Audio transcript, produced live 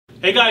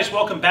Hey guys,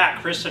 welcome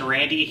back. Chris and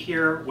Randy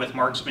here with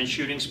Marksman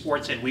Shooting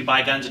Sports at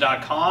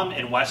WeBuyGuns.com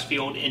in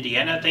Westfield,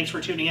 Indiana. Thanks for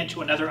tuning in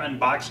to another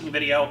unboxing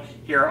video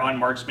here on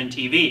Marksman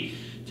TV.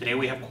 Today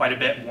we have quite a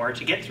bit more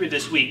to get through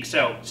this week,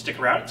 so stick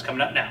around, it's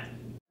coming up now.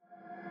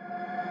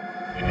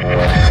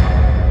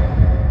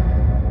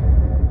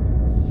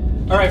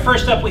 All right,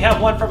 first up we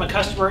have one from a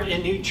customer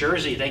in New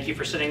Jersey. Thank you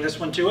for sending this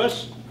one to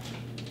us.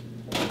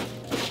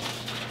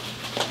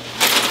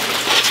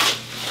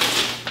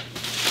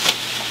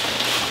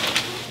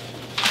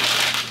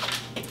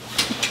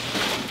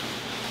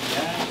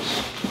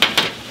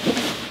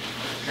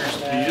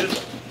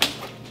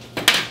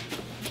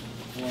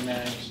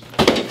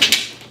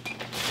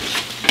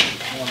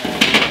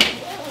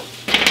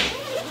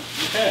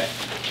 Okay.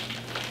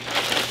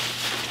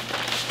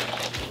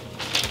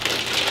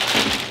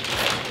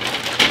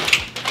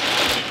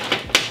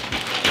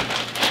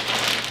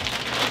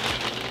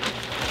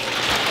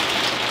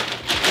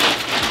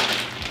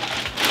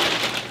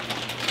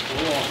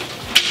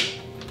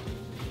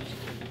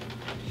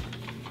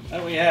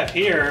 What we have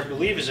here, I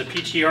believe, is a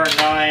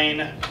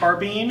PTR-9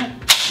 carbine,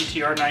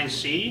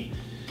 PTR-9C.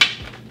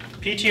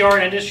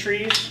 PTR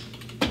Industries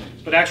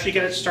would actually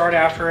get its start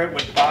after it,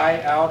 would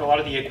buy out a lot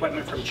of the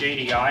equipment from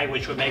JDI,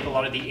 which would make a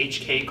lot of the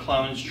HK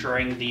clones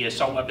during the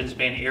assault weapons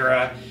ban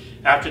era.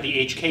 After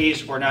the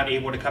HKs were not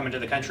able to come into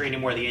the country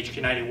anymore, the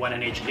HK91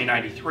 and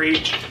HK93.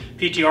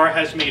 PTR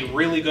has made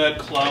really good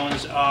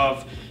clones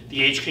of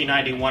the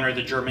HK91 or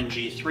the German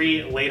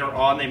G3. Later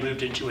on, they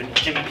moved into an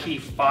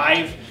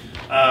MP5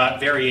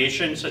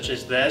 variation, such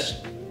as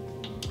this.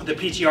 The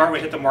PTR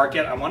would hit the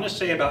market, I want to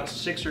say about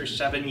 6 or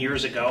 7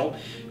 years ago.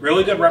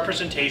 Really good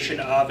representation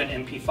of an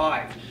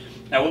MP5.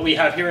 Now what we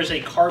have here is a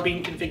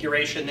carbine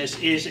configuration. This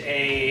is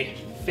a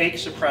fake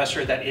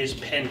suppressor that is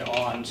pinned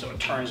on, so it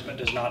turns but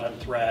does not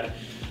unthread,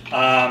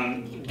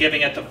 giving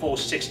it the full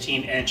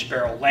 16-inch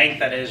barrel length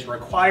that is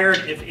required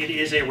if it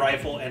is a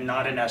rifle and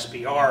not an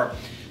SBR.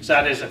 So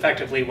that is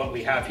effectively what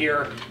we have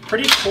here.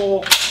 Pretty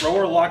cool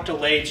roller lock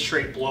delayed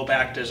straight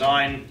blowback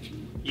design.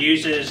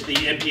 Uses the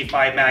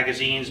MP5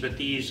 magazines, but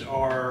these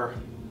are,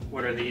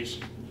 what are these?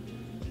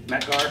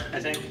 Metgar, I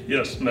think?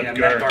 Yes, Metgar.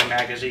 Yeah, Metgar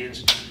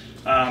magazines.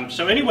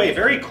 So anyway,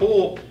 very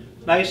cool,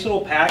 nice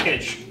little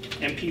package,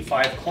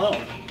 MP5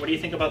 clone. What do you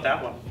think about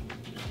that one?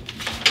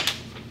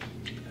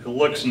 It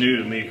looks new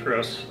to me,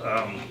 Chris.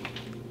 I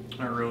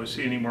don't really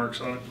see any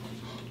marks on it.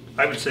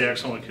 I would say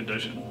excellent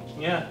condition.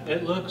 Yeah,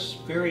 it looks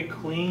very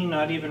clean,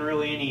 not even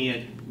really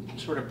any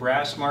sort of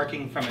brass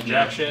marking from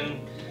ejection. Yeah.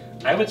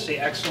 I would say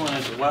excellent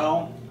as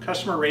well.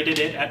 Customer rated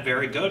it at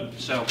very good.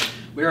 So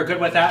we are good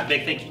with that.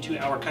 Big thank you to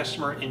our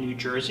customer in New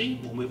Jersey.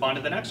 We'll move on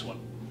to the next one.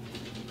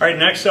 All right,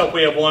 next up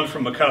we have one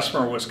from a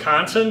customer in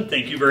Wisconsin.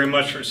 Thank you very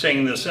much for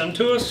sending this in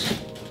to us.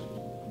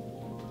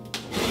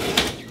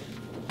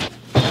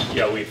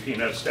 Yeah, we have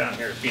peanuts down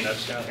here,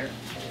 peanuts down here.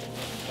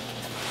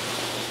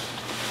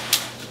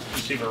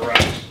 Let's see if it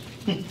rocks.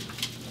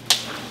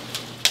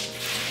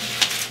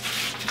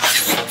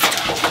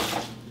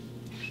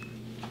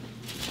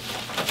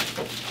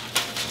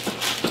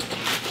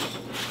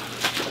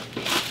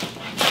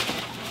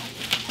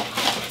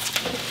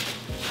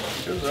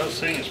 I was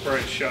saying it's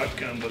probably a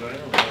shotgun, but I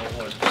don't know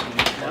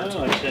what.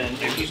 No, it's an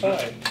AP5.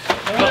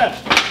 Look at that.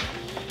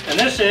 And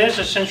this is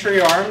a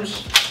Century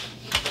Arms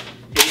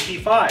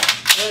AP5.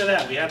 Look at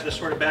that. We have this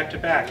sort of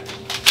back-to-back.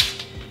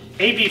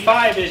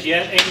 AP5 is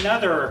yet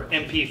another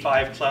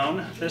MP5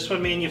 clone. This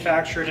one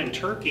manufactured in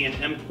Turkey and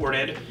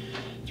imported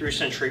through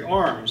Century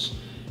Arms.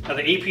 Now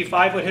the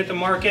AP5 would hit the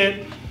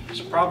market.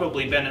 It's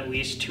probably been at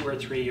least 2 or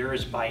 3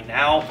 years by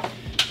now.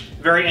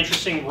 Very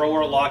interesting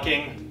roller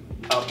locking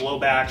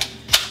blowback.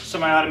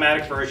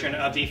 Semi-automatic version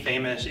of the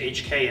famous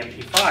HK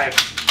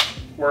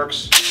MP5.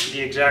 Works the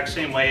exact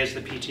same way as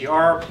the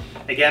PTR.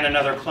 Again,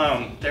 another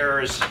clone.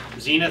 There's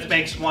Zenith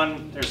makes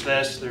one, there's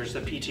this, there's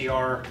the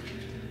PTR.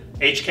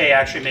 HK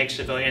actually makes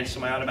civilian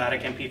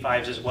semi-automatic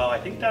MP5s as well. I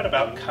think that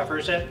about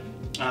covers it.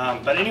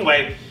 But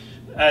anyway,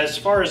 as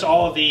far as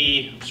all of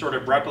the sort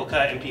of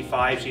replica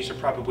MP5s, these are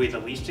probably the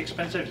least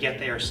expensive, yet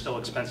they are still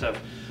expensive.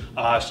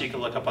 So you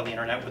can look up on the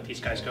internet what these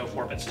guys go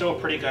for, but still a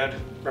pretty good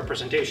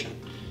representation.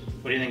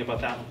 What do you think about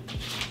that one?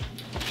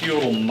 A few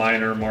little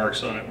minor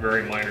marks on it,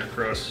 very minor,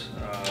 Chris.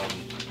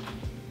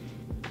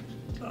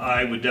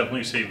 I would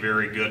definitely say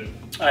very good.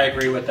 I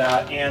agree with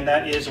that, and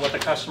that is what the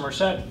customer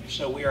said.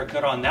 So we are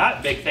good on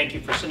that. Big thank you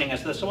for sending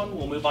us this one.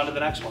 We'll move on to the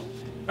next one.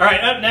 All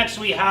right, up next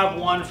we have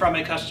one from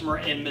a customer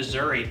in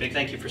Missouri. Big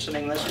thank you for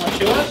sending this one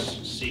to us.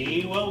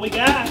 See what we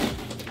got.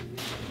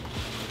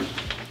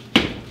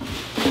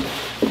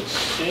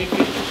 SIG.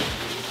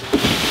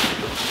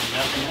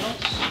 Nothing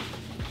else.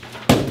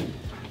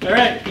 All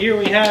right, here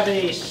we have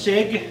a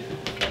SIG.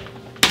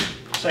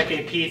 It's like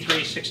a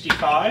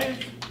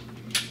P365.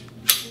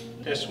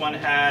 This one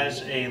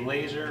has a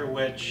laser,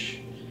 which...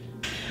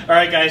 All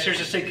right, guys,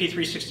 here's a SIG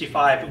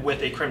P365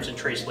 with a Crimson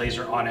Trace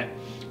laser on it.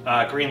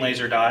 Green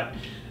laser dot.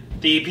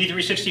 The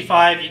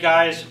P365, you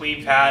guys,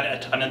 we've had a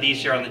ton of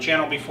these here on the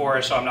channel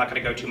before, so I'm not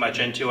going to go too much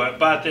into it,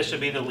 but this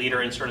would be the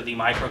leader in sort of the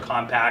micro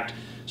compact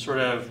sort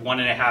of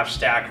 1.5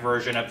 stack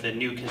version of the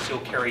new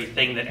concealed carry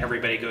thing that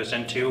everybody goes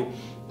into.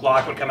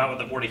 Glock would come out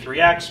with the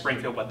 43X,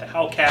 Springfield with the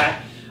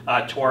Hellcat,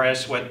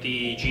 Taurus with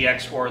the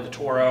GX4, the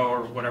Toro,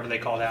 or whatever they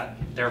call that,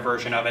 their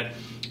version of it.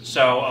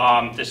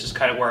 So this is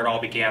kind of where it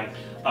all began.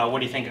 What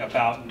do you think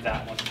about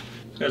that one?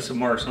 Got some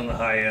marks on the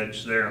high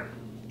edge there.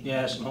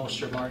 Yeah, some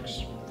holster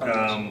marks.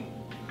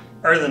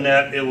 Other than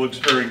that, it looks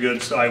very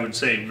good, so I would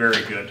say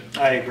very good.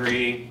 I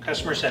agree.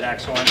 Customer said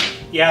excellent.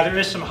 Yeah, there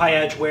is some high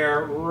edge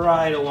wear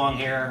right along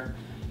here.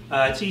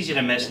 It's easy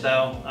to miss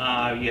though.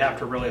 You have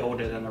to really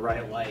hold it in the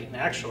right light. And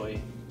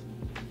actually,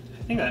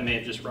 I think that may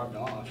have just rubbed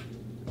off.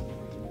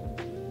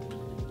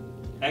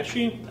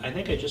 Actually, I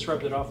think I just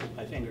rubbed it off with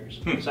my fingers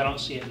because I don't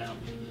see it now.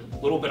 A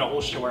little bit of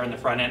holster wear in the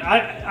front end.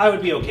 I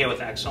would be okay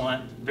with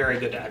excellent. Very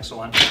good to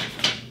excellent.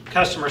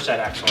 Customer said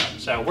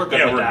excellent, so we're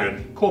good with that.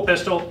 Good. Cool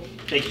pistol.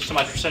 Thank you so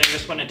much for sending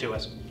this one in to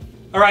us.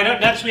 All right,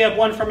 up next we have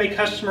one from a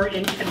customer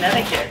in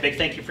Connecticut. Big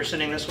thank you for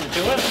sending this one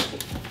to us.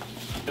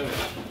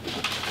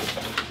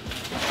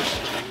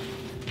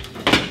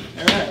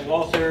 All right,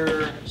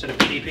 Walther, is it a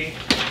PDP?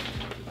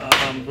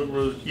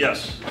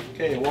 Yes.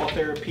 Okay,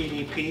 Walther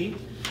PDP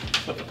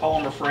with the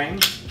polymer frame.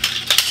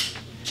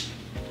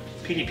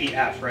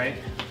 PDP-F, right?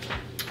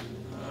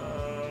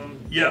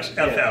 Yes,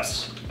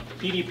 FS.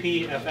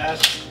 PDP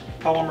FS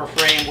polymer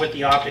frame with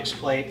the optics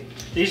plate.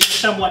 These are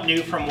somewhat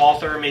new from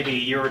Walther, maybe a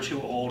year or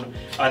two old.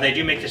 They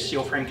do make the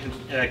steel frame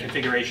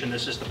configuration.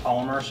 This is the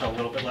polymer, so a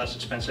little bit less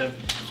expensive.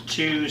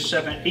 2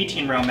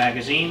 18 round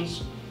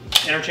magazines,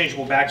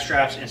 interchangeable back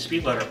straps, and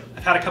speed loader.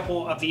 I've had a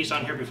couple of these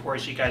on here before,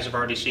 so you guys have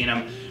already seen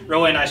them.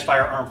 Really nice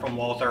firearm from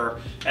Walther,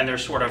 and they're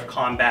sort of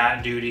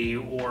combat duty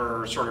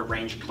or sort of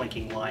range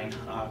clinking line.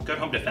 Good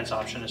home defense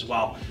option as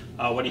well.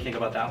 What do you think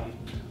about that one?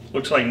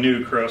 Looks like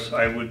new, Chris.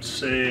 I would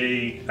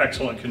say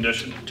excellent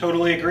condition.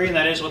 Totally agree, and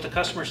that is what the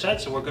customer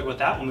said, so we're good with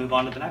that. We'll move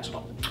on to the next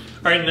one. All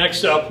right,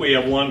 next up we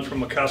have one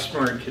from a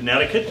customer in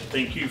Connecticut.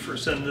 Thank you for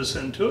sending this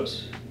in to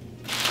us.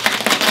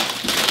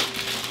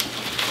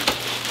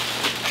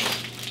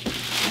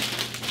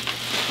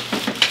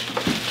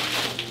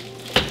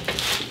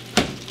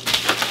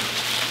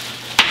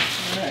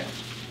 All right.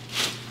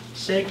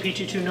 SIG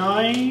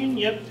P229,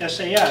 yep,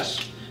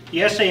 SAS.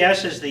 The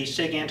SAS is the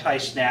SIG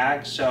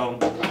anti-snag, so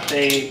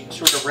they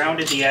sort of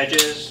rounded the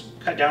edges,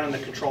 cut down on the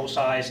control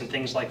size and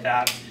things like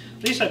that.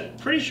 At least I'm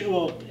pretty sure,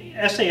 well,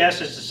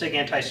 SAS is the SIG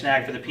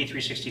anti-snag for the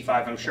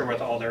P365. I'm sure with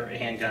all their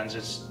handguns,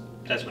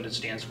 that's what it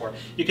stands for.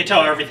 You can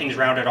tell everything's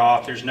rounded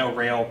off. There's no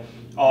rail.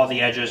 All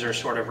the edges are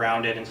sort of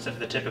rounded instead of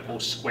the typical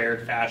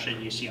squared fashion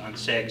you see on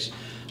SIGs.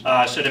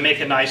 So to make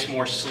a nice,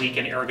 more sleek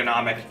and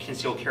ergonomic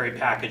concealed carry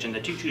package in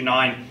the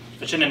 229,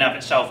 which in and of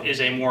itself is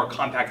a more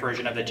compact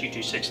version of the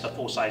 226, the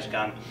full-size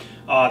gun.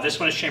 This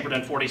one is chambered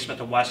in 40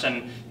 Smith &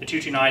 Wesson. The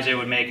 229s they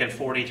would make at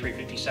 40,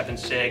 357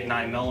 SIG,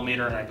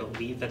 9mm, and I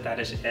believe that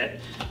is it.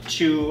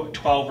 2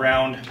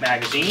 12-round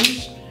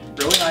magazines.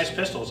 Really nice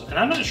pistols. And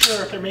I'm not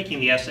sure if they're making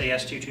the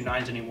SAS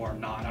 229s anymore or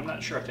not. I'm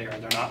not sure if they are.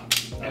 They're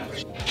not.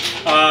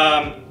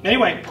 Yeah.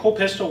 Anyway, cool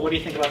pistol. What do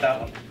you think about that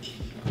one?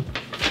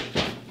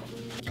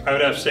 I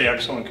would have to say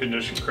excellent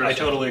condition, Chris. I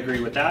totally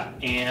agree with that,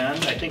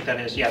 and I think that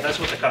is, yeah, that's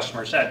what the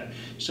customer said.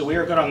 So we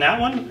are good on that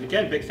one.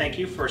 Again, big thank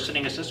you for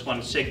sending us this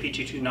one, SIG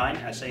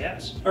P229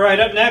 SAS. All right,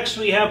 up next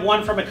we have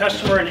one from a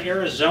customer in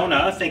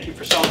Arizona. Thank you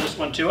for selling this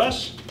one to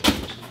us.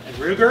 A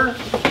Ruger,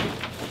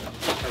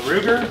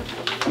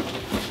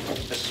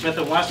 a Smith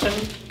 & Wesson,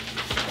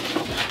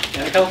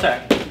 and a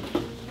Kel-Tec.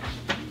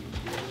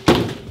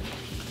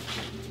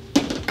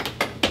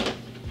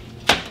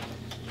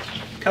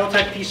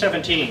 Kel-Tec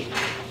P17.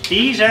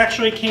 These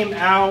actually came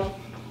out,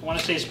 I want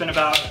to say it's been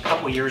about a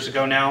couple years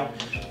ago now.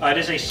 It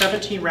is a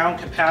 17 round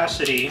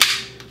capacity,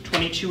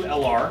 22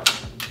 LR.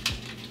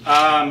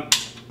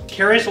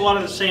 Carries a lot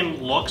of the same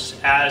looks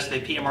as the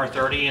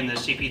PMR30 and the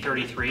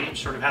CP33. It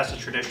sort of has the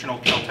traditional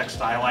Kel-Tec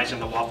stylized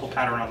and the waffle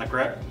pattern on the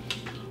grip.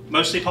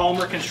 Mostly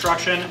polymer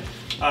construction.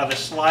 The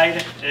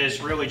slide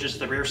is really just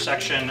the rear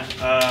section.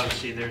 Let's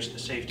see, there's the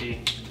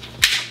safety.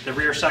 The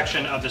rear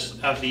section of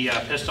the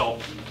pistol.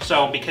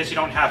 So because you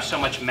don't have so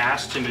much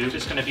mass to move,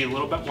 it's going to be a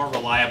little bit more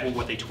reliable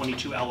with a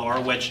 22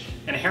 LR, which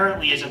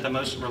inherently isn't the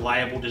most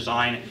reliable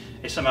design,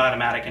 a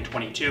semi-automatic in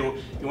 22.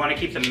 You want to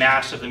keep the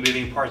mass of the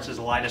moving parts as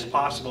light as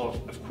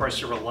possible. Of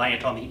course, you're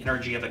reliant on the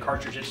energy of the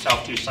cartridge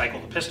itself to cycle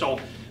the pistol,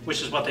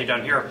 which is what they've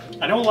done here.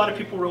 I know a lot of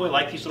people really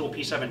like these little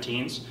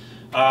P17s.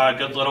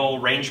 Good little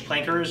range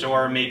plankers,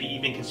 or maybe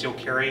even concealed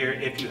carry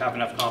if you have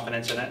enough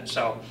confidence in it.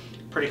 So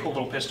pretty cool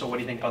little pistol. What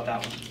do you think about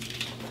that one?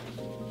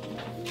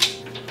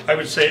 I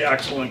would say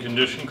excellent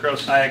condition,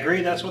 Chris. I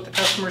agree, that's what the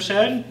customer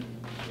said.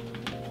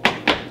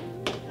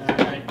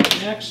 Alright,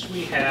 next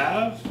we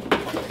have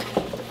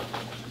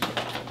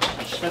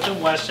Smith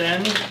 &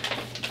 Wesson.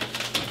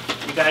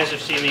 You guys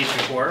have seen these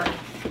before.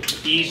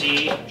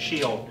 Easy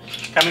Shield.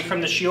 Coming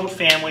from the Shield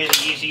family,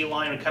 the EZ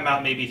line would come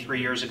out maybe 3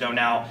 years ago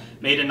now,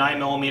 made in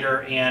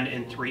 9mm and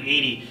in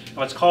 380.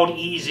 Now it's called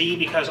EZ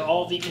because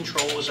all of the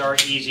controls are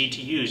easy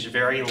to use,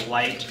 very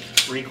light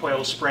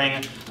recoil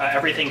spring,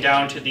 everything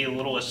down to the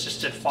little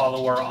assisted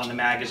follower on the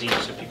magazine.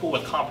 So people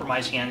with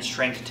compromised hand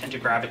strength tend to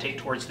gravitate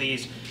towards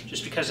these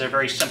just because they're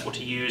very simple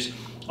to use.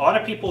 A lot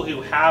of people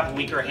who have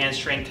weaker hand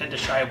strength tend to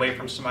shy away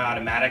from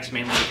semi-automatics,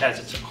 mainly because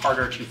it's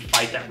harder to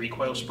fight that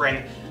recoil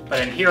spring.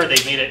 But in here,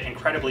 they've made it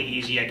incredibly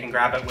easy. I can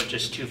grab it with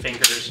just 2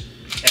 fingers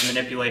and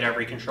manipulate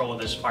every control of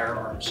this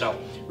firearm.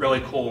 So really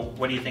cool.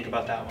 What do you think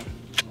about that one?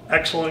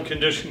 Excellent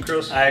condition,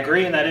 Chris. I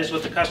agree, and that is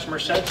what the customer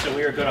said, so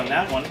we are good on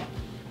that one.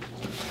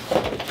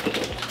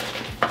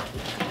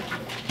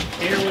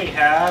 Here we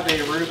have a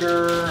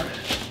Ruger,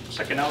 it's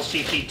like an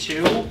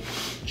LCP2.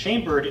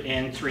 Chambered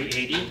in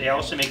 380. They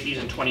also make these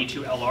in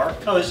 22 LR.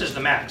 Oh, this is the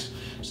Max.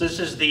 So this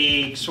is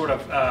the sort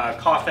of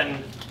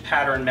coffin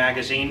pattern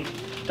magazine.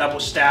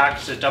 Double stacked,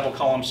 it's a double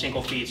column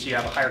single feed, so you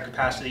have a higher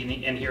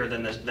capacity in here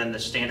than the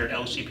standard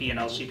LCP and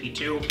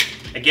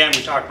LCP2. Again,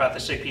 we talked about the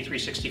SIG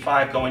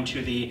P365 going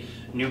to the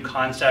new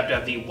concept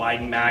of the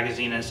widened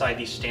magazine inside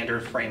the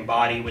standard frame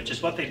body, which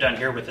is what they've done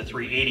here with the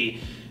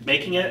 380,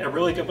 making it a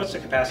really good, what's the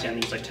capacity on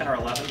these, like 10 or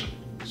 11?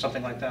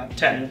 Something like that?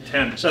 10.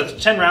 10. So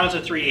it's 10 rounds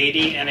of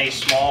 380 and a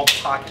small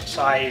pocket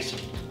size,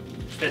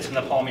 fits in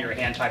the palm of your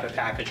hand type of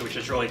package, which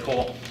is really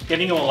cool,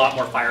 giving you a lot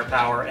more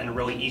firepower and a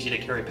really easy to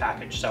carry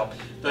package. So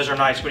those are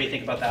nice. What do you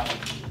think about that one?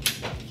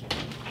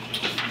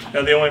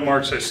 Now, the only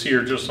marks I see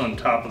are just on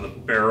top of the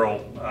barrel,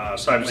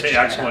 so I would say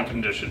excellent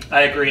condition.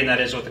 I agree, and that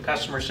is what the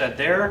customer said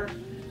there.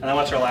 And then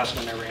what's our last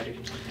one there, Randy?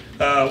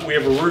 We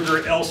have a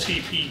Ruger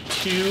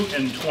LCP2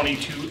 and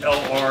 22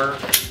 LR.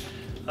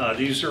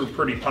 These are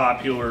pretty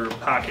popular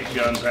pocket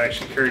guns. I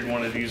actually carried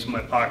one of these in my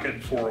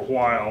pocket for a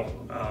while.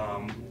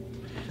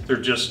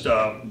 They're just,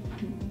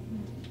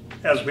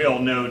 as we all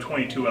know,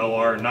 22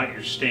 LR, not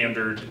your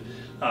standard,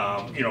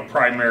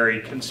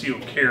 primary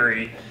concealed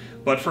carry.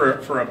 But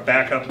for a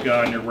backup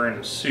gun, you're wearing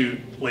a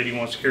suit, lady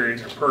wants to carry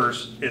it in her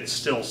purse, it's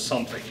still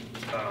something.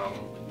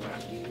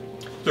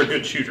 They're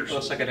good shooters.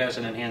 Looks like it has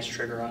an enhanced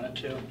trigger on it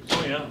too.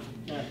 Oh yeah.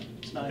 Yeah,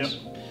 it's nice.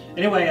 Yep.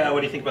 Anyway, what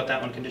do you think about that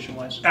one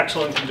condition-wise?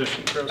 Excellent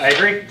condition, Chris. I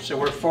agree. So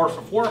we're 4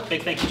 for 4.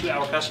 Big thank you to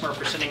our customer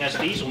for sending us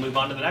these. We'll move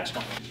on to the next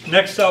one.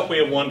 Next up, we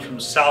have one from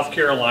South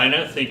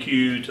Carolina. Thank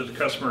you to the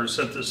customer who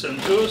sent this in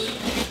to us.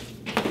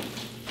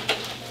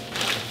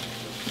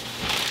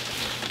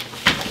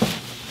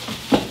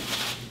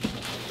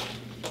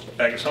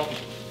 Bag of something.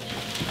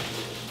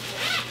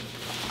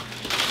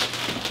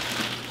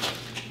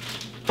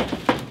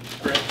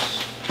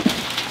 Grips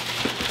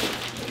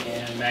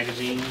and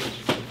magazines.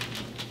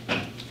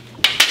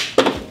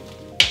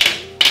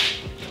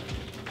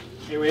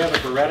 Here we have a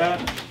Beretta.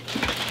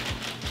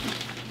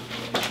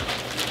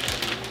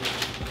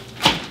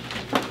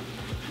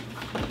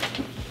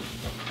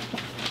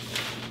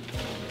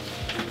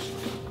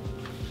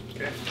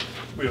 Okay,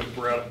 we have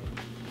Beretta.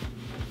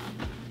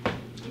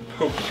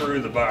 Poke through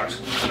the box.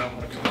 No,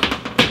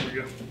 there we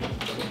go.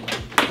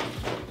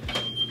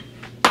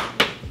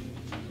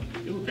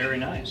 Ooh, very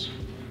nice.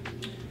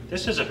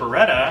 This is a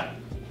Beretta.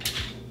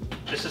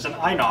 This is an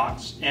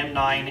Inox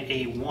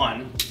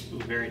M9A1. Ooh,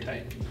 very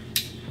tight.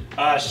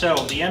 So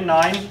the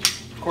M9,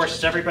 of course,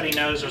 as everybody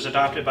knows, was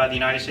adopted by the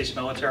United States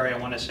military, I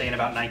want to say in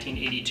about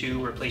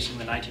 1982, replacing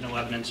the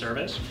 1911 in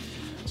service.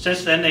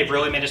 Since then, they've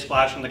really made a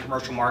splash from the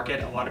commercial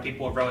market. A lot of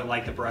people have really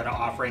liked the Beretta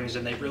offerings,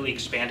 and they've really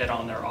expanded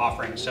on their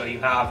offerings. So you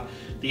have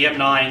the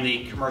M9,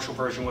 the commercial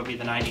version would be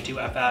the 92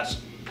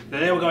 FS. Then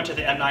they will go into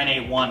the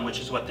M9A1, which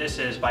is what this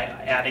is, by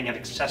adding an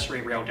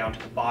accessory rail down to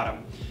the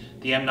bottom.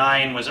 The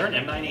M9, was there an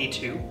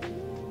M9A2?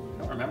 I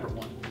don't remember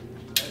one.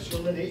 That's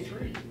one of the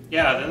A3.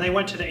 Yeah, then they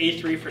went to the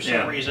A3 for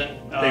some reason.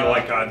 They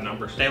like odd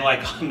numbers. They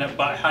like odd numbers,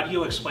 but how do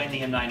you explain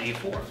the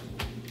M9A4?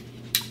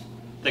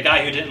 The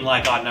guy who didn't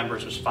like odd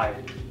numbers was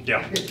fired.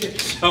 Yeah.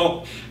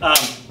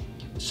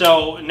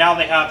 So now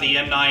they have the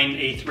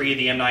M9A3,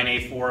 the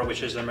M9A4,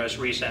 which is their most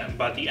recent,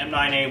 but the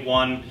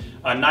M9A1,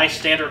 a nice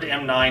standard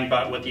M9,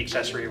 but with the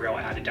accessory rail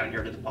added down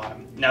here to the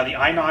bottom. Now the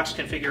Inox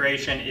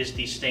configuration is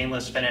the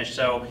stainless finish,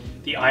 so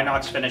the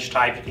Inox finish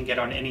type you can get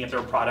on any of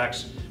their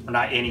products, or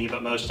not any,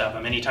 but most of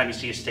them. Anytime you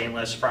see a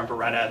stainless from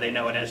Beretta, they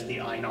know it as the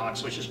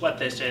Inox, which is what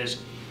this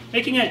is,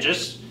 making it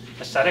just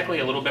aesthetically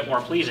a little bit more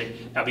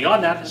pleasing. Now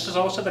beyond that, this is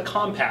also the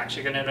compact.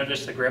 So you're going to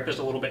notice the grip is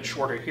a little bit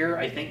shorter here,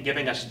 I think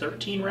giving us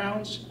 13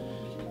 rounds.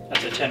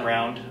 That's a 10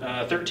 round.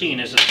 13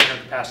 is the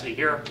standard capacity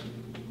here.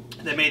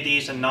 They made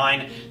these in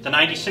 9. The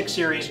 96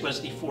 series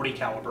was the 40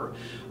 caliber.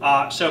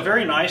 So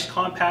very nice,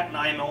 compact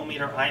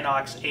 9mm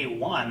Inox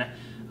A1.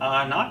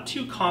 Not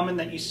too common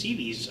that you see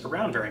these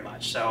around very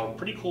much. So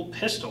pretty cool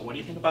pistol. What do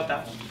you think about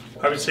that one?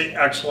 I would say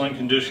excellent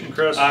condition,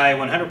 Chris. I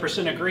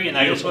 100% agree, and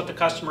that is what the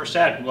customer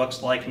said.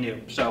 Looks like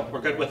new. So we're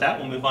good with that.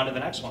 We'll move on to the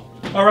next one.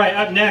 All right,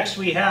 up next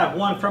we have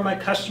one from a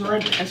customer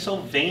in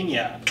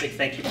Pennsylvania. Big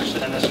thank you for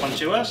sending this one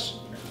to us.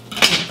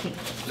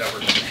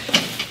 Never.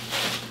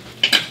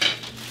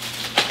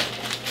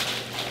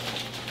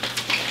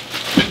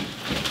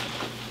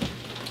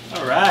 All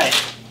All right,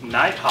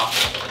 Nighthawk.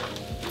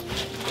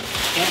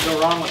 Can't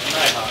go wrong with the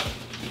Nighthawk.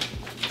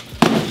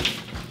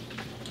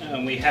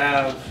 And we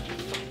have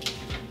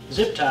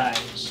zip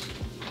ties.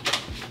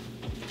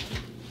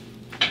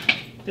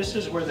 This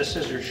is where the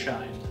scissors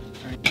shine.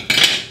 Right?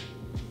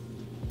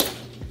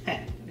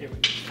 There we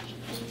go.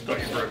 Thought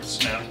you broke the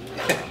snap.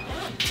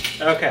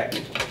 Okay.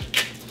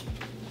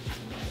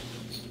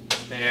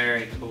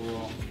 Very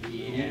cool.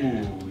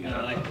 Yeah. Ooh, yeah.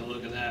 I like the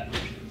look of that.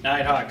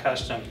 Nighthawk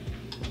Custom.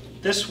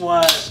 This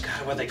was,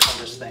 God, what do they call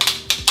this thing?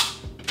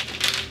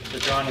 The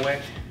John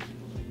Wick?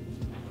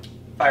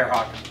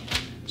 Firehawk.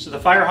 So the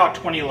Firehawk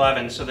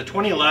 2011. So the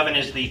 2011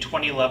 is the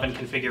 2011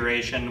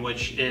 configuration,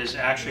 which is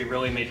actually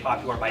really made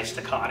popular by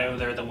Staccato.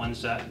 They're the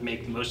ones that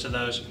make most of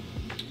those.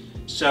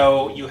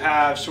 So you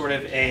have sort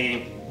of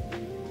a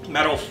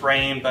metal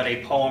frame, but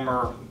a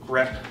polymer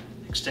grip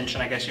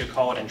extension, I guess you'd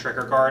call it, and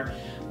trigger guard.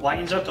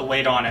 Lightens up the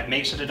weight on it,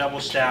 makes it a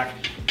double stack.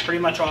 Pretty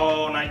much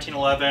all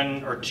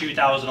 1911 or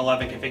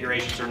 2011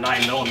 configurations are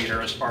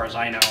 9mm as far as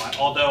I know.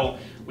 Although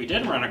we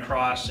did run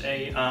across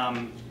a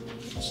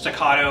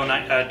Staccato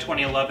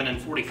 2011 and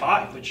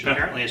 45, which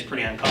apparently is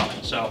pretty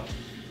uncommon. So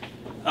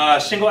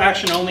single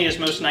action only, as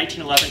most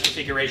 1911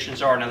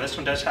 configurations are. Now this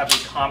one does have a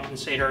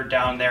compensator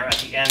down there at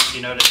the end. So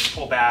you notice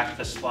pull back,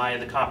 the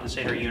slide, the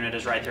compensator unit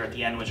is right there at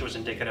the end, which was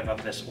indicative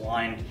of this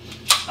line.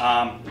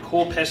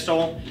 Cool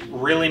pistol,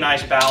 really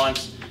nice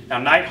balance. Now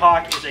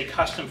Nighthawk is a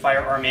custom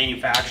firearm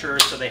manufacturer,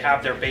 so they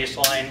have their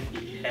baseline,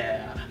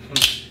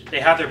 they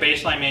have their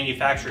baseline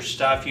manufacturer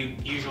stuff. You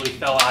usually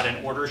fill out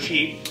an order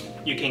sheet.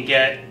 You can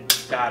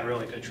get, God,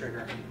 really good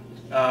trigger.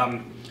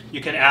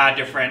 You can add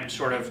different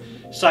sort of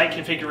sight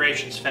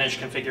configurations, finish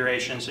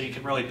configurations, so you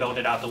can really build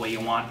it out the way you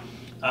want.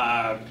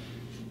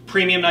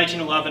 Premium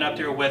 1911 up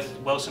there with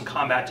Wilson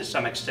Combat to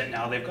some extent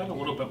now. They've got a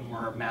little bit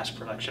more mass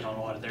production on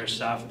a lot of their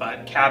stuff,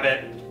 but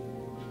Cabot,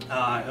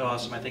 who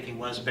else am I thinking?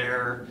 Les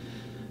Bear,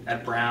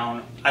 Ed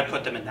Brown, I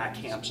put them in that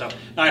camp. So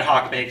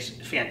Nighthawk makes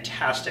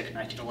fantastic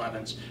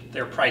 1911s.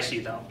 They're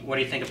pricey though. What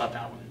do you think about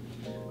that one?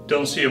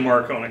 Don't see a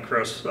mark on it,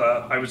 Chris.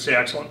 I would say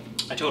excellent.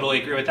 I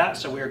totally agree with that,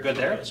 so we're good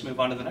there. Let's move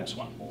on to the next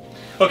one.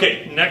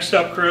 Okay, next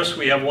up, Chris,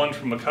 we have one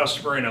from a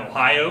customer in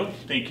Ohio.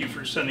 Thank you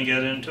for sending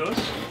that in to us.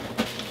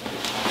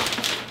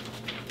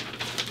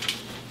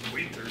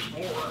 Wait, there's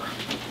more.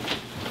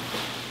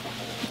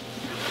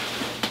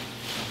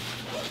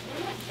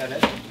 Is that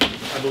it?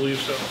 I believe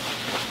so.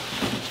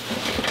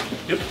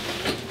 Yep.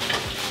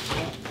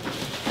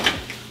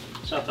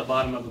 It's not the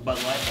bottom of a Bud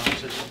Light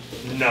box, is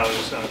it? No,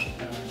 it's not.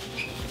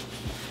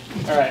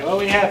 All right, what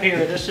we have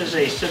here, this is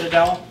a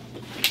Citadel.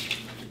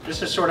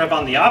 This is sort of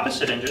on the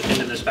opposite end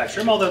of the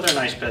spectrum, although they're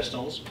nice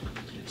pistols.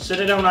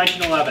 Citadel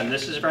 1911,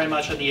 this is very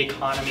much on the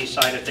economy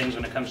side of things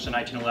when it comes to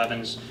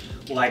 1911s,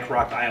 like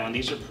Rock Island.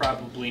 These are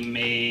probably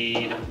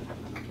made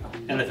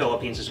in the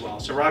Philippines as well.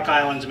 So Rock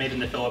Island's made in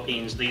the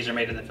Philippines, these are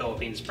made in the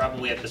Philippines,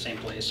 probably at the same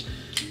place,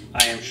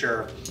 I am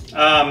sure.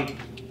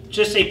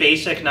 Just a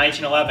basic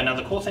 1911. Now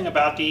the cool thing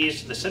about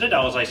these, the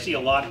Citadels I see a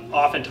lot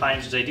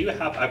oftentimes is they do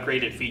have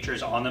upgraded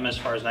features on them as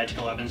far as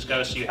 1911s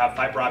go. So you have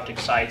fiber optic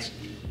sights,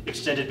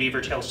 extended beaver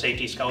tail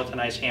safety,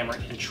 skeletonized hammer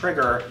and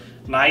trigger,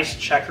 nice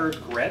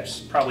checkered grips,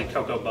 probably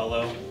Coco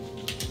Bolo,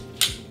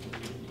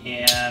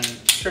 and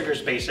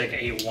trigger's basic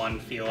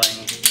A1 feeling,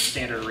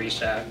 standard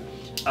reset.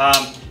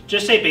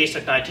 Just a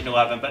basic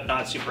 1911, but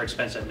not super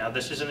expensive. Now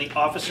this is in the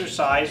officer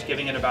size,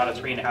 giving it about a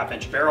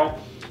 3.5-inch barrel.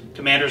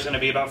 Commander's going to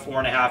be about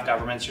 4.5.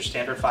 Government's your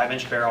standard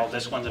 5-inch barrel.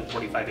 This one's in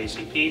 45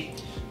 ACP.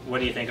 What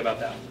do you think about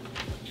that?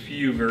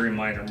 Few very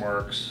minor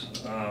marks.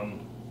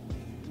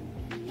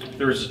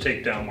 There is a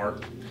takedown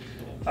mark.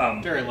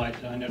 Very light,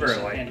 though. I noticed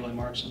some handling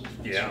marks on the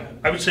front. Yeah,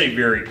 I would say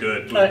very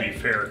good would be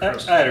fair,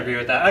 Chris. I'd agree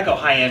with that. I go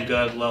high-end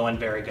good, low-end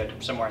very good,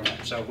 somewhere in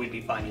there. So we'd be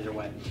fine either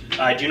way.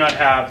 I do not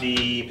have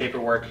the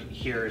paperwork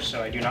here,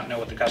 so I do not know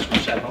what the customer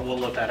said, but we'll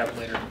look that up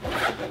later.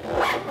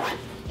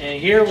 And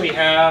here we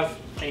have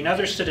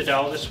another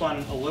Citadel. This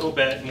one a little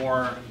bit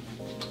more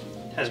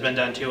has been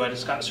done to it.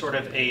 It's got sort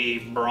of a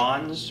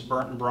bronze,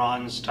 burnt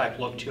bronze type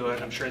look to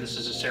it. I'm sure this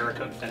is a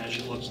Cerakote finish.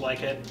 It looks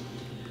like it.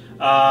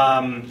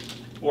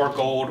 Or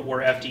gold,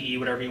 or FDE,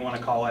 whatever you want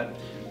to call it.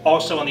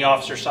 Also on the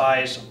officer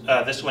size,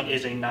 this one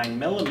is a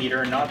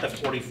 9mm, not the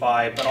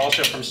 45, but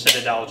also from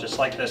Citadel, just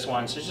like this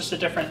one. So just a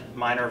different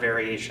minor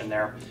variation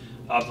there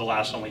of the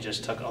last one we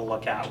just took a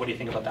look at. What do you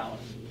think about that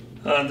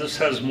one? This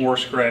has more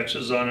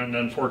scratches on it, and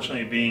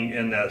unfortunately being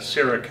in that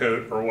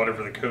Cerakote or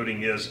whatever the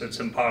coating is, it's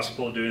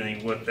impossible to do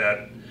anything with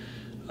that.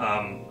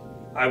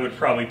 I would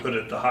probably put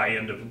it at the high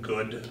end of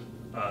good.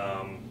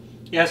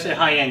 Yeah, I'd say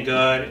high-end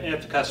good.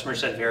 If the customer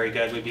said very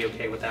good, we'd be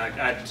okay with that.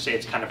 I'd say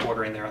it's kind of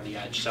bordering there on the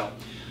edge. So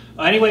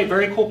anyway,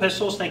 very cool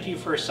pistols. Thank you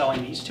for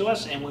selling these to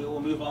us, and we will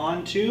move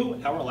on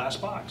to our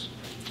last box.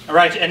 All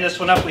right, to end this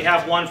one up, we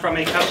have one from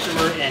a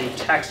customer in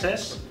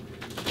Texas.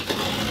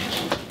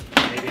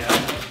 Maybe I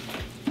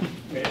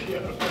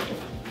don't know.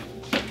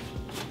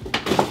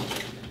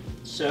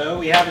 So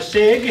we have a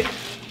SIG.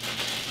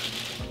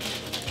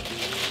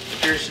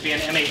 Appears to be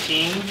an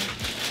M18.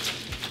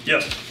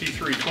 Yes,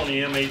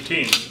 P320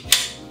 M18.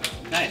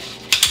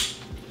 Nice.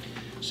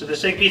 So the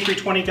SIG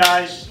P320,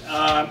 guys,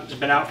 has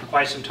been out for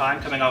quite some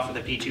time, coming off of the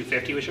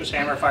P250, which was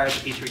hammer fire.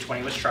 The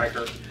P320 was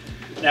striker.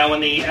 Now,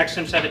 when the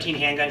XM17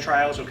 handgun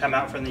trials would come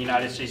out from the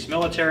United States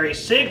military,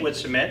 SIG would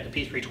submit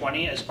the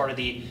P320 as part of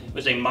it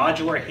was a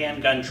modular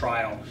handgun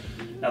trial.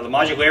 Now, the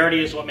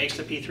modularity is what makes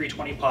the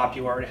P320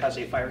 popular. It has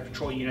a fire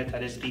control unit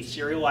that is the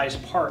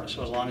serialized part,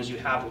 so as long as you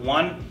have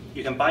one,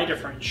 you can buy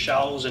different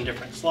shells and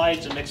different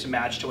slides and mix and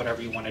match to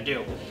whatever you want to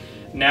do.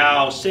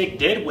 Now, SIG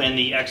did win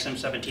the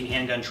XM17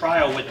 handgun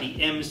trial with the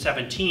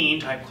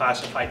M17 type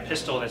classified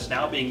pistol that's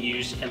now being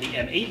used in the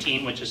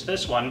M18, which is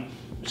this one,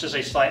 which is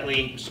a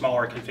slightly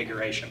smaller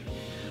configuration.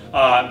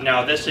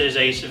 Now, this is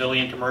a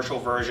civilian commercial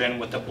version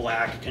with the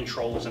black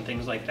controls and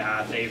things like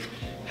that. They've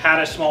had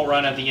a small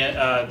run of the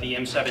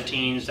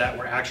M17s that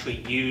were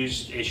actually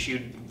used,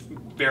 issued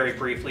very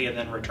briefly and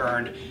then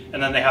returned.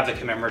 And then they have the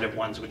commemorative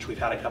ones, which we've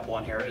had a couple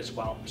on here as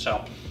well.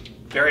 So,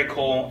 very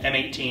cool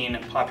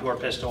M18 popular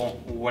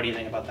pistol. What do you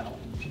think about that one?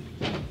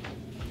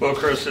 Well,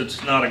 Chris,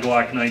 it's not a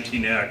Glock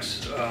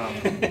 19X.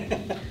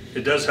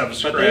 It does have a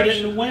scratch. But they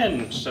didn't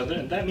win, so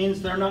that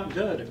means they're not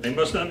good. They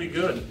must not be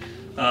good.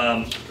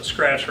 The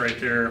scratch right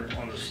there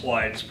on the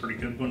slide's a pretty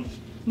good one.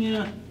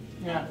 Yeah.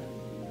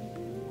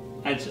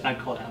 I'd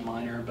call that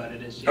minor, but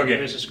it is. Okay.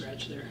 There is a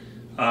scratch there.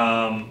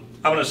 I'm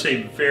going to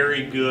say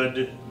very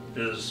good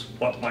is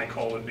what my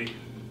call would be.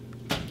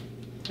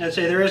 I'd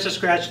say there is a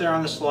scratch there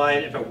on the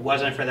slide. If it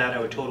wasn't for that, I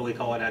would totally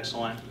call it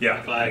excellent.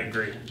 Yeah, but I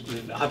agree.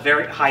 A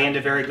very high end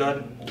of very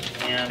good,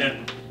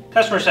 and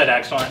customer said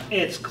excellent.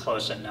 It's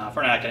close enough.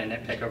 We're not going to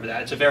nitpick over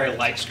that. It's a very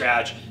light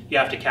scratch. You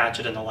have to catch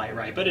it in the light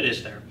right, but it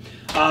is there.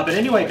 But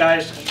anyway,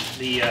 guys,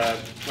 the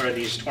what are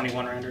these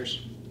 21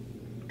 rounders?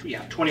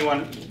 Yeah,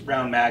 21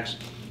 round mags,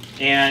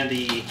 and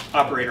the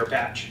operator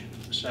patch.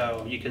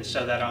 So you can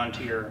sew that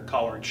onto your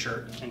collared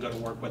shirt and go to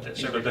work with it.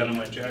 So put that on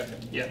my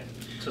jacket. Yeah.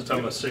 Since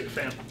I'm a SIG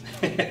fan.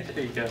 There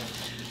you go.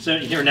 So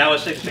you're now a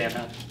SIG fan,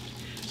 huh?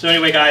 So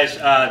anyway, guys,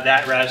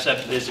 that wraps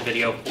up this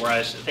video for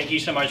us. Thank you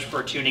so much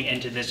for tuning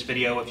into this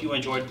video. If you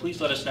enjoyed,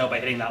 please let us know by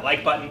hitting that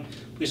like button.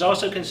 Please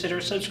also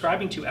consider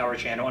subscribing to our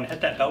channel and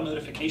hit that bell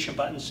notification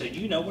button so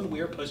you know when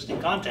we are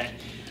posting content.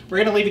 We're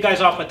going to leave you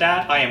guys off with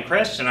that. I am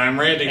Chris. And I'm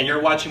Randy. And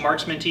you're watching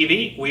Marksman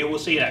TV. We will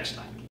see you next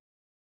time.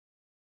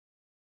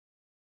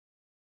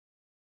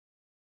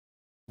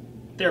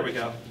 There we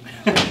go.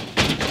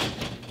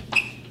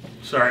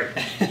 Sorry.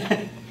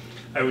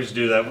 I always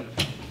do that one.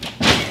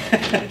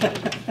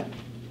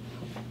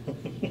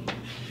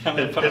 I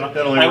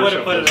would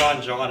have put it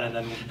on John and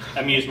then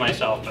amused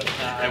myself, but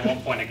I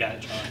won't point a gun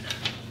at John.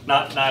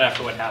 Not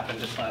after what happened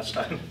just last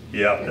time.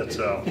 Yeah, that's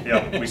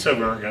yeah. We said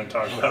we weren't going to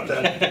talk about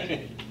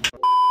that.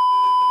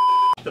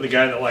 The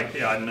guy that liked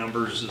the odd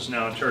numbers is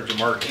now in charge of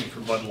marketing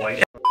for Bud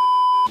Light.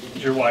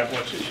 Did your wife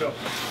watch the show?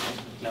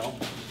 No.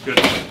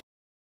 Good.